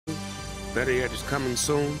Better yet, it's coming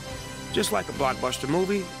soon. Just like a blockbuster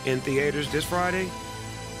movie in theaters this Friday.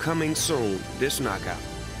 Coming soon, this knockout.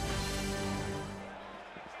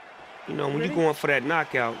 You know, when you're going for that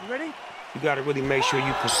knockout, you gotta really make sure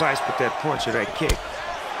you're precise with that punch or that kick.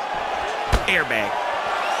 Airbag.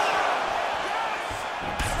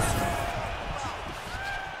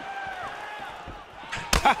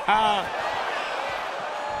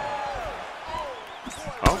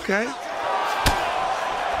 Okay.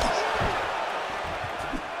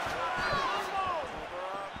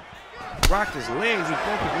 Rocked his legs, he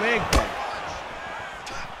broke his leg back.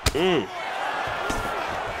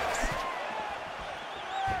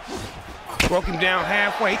 Broke him down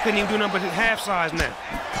halfway. He couldn't even do nothing but his half size now.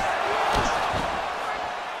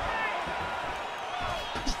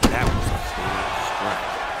 That was a big strike.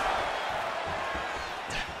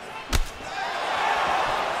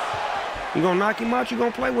 You gonna knock him out? You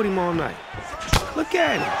gonna play with him all night? Look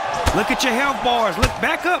at him. Look at your health bars. Look,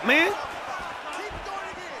 back up, man.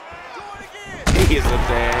 He is a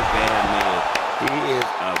bad, bad man. He is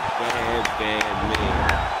a bad, bad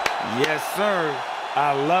man. Yes, sir.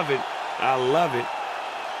 I love it. I love it.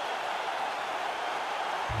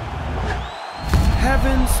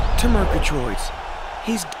 Heavens to Murgatroyds.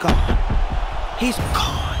 He's gone. He's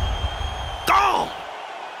gone. Gone!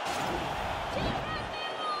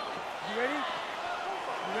 You ready?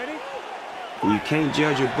 You ready? You can't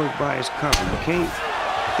judge a book by its cover. You can't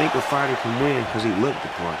think a fighter can win because he looked the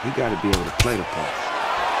part. He got to be able to play the part.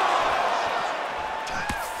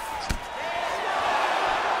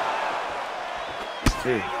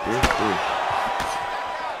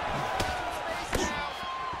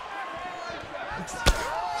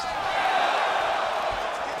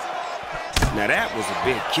 Now that was a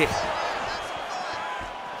big kick.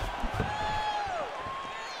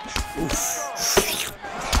 Oof.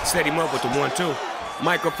 Set him up with the 1-2.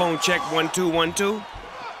 Microphone check, 1-2, 1-2.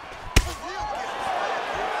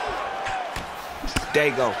 There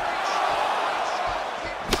you go.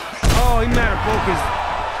 Oh, he might have broke his...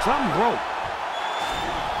 Something broke.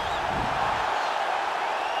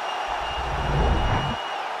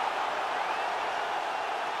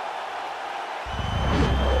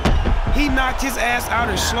 He knocked his ass out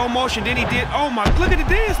in slow motion, then he did... Oh my... Look at the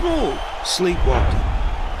dance move. Sleepwalking.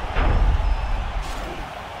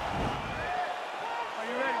 Are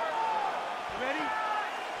you ready? You ready?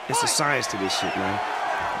 It's a science to this shit, man.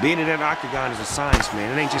 Being in that octagon is a science,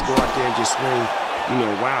 man. It ain't just go out there and just swing, you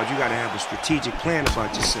know, wild. You gotta have a strategic plan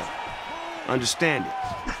about yourself. Understand it.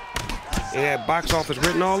 It had box office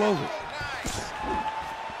written all over it.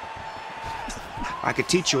 I could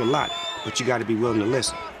teach you a lot, but you gotta be willing to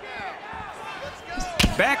listen.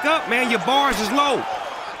 Back up, man. Your bars is low.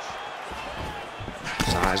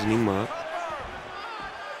 Sizing him up.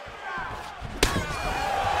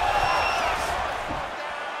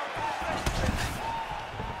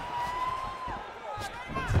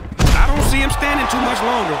 See him standing too much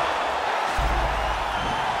longer.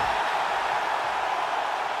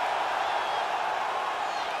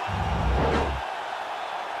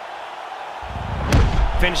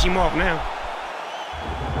 Finish him off now.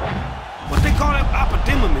 What they call that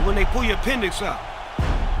apodectomy when they pull your appendix up.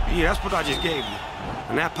 Yeah, that's what I just gave you.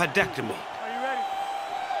 An appendectomy. Are you ready?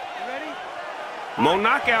 You ready? More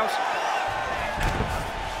knockouts.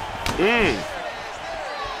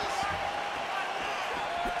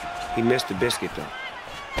 He missed the biscuit, though.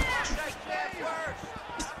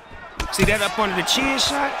 See that up under the chin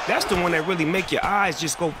shot? That's the one that really make your eyes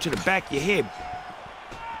just go to the back of your head.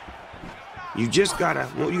 You just gotta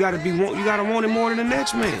want it more than the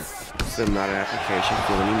next man. Filling out an application,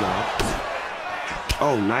 filling him out.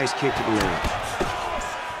 Oh, nice kick to the leg.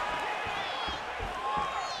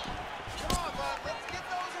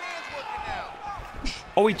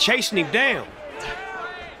 Oh, he chasing him down.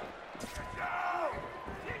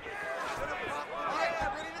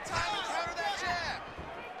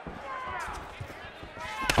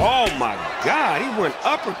 Oh my God, he went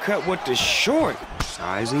uppercut with the short.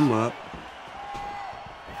 Size him up.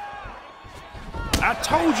 I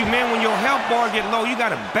told you, man, when your health bar get low, you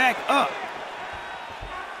gotta back up.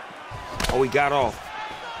 Oh, he got off.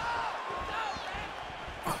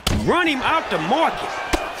 Run him out the market.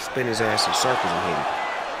 Spin his ass in circles and hit him.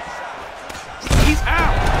 He's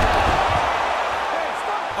out.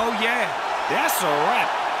 Oh yeah, that's a wrap.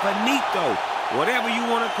 Finito. Whatever you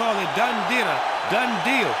want to call it, done dinner, done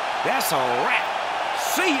deal. That's a wrap.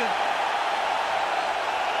 See ya.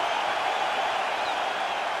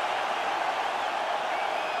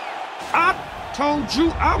 I told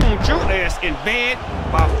you I want your ass in bed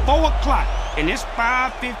by 4 o'clock, and it's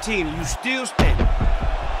 5:15 and you still standing.